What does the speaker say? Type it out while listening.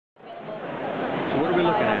are we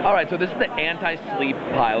looking at? All right, so this is the anti-sleep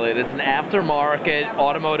pilot. It's an aftermarket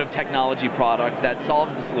automotive technology product that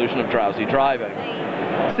solves the solution of drowsy driving.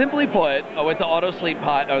 Simply put, with the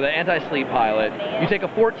the anti-sleep pilot, you take a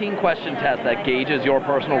 14-question test that gauges your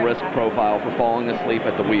personal risk profile for falling asleep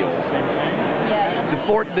at the wheel.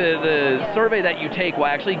 The survey that you take will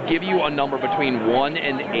actually give you a number between 1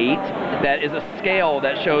 and 8 that is a scale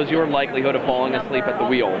that shows your likelihood of falling asleep at the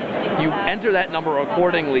wheel. You enter that number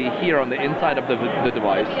accordingly here on the inside of the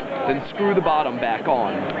device, then screw the bottom back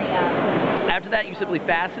on. After that, you simply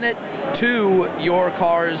fasten it to your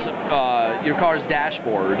car's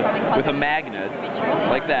dashboard with a magnet,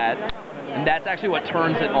 like that. And that's actually what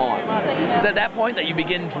turns it on. It's at that point that you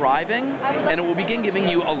begin driving, and it will begin giving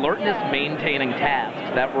you alertness maintaining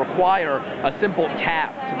tasks that require a simple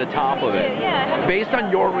tap to the top of it. Based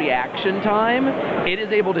on your reaction time, it is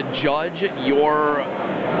able to judge your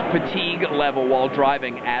fatigue level while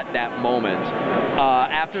driving at that moment.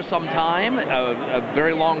 After some time, a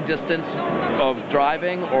very long distance of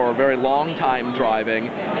driving or a very long time driving,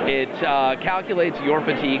 it calculates your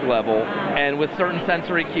fatigue level, and with certain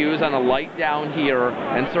sensory cues on a light down here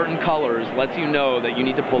and certain colors lets you know that you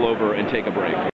need to pull over and take a break.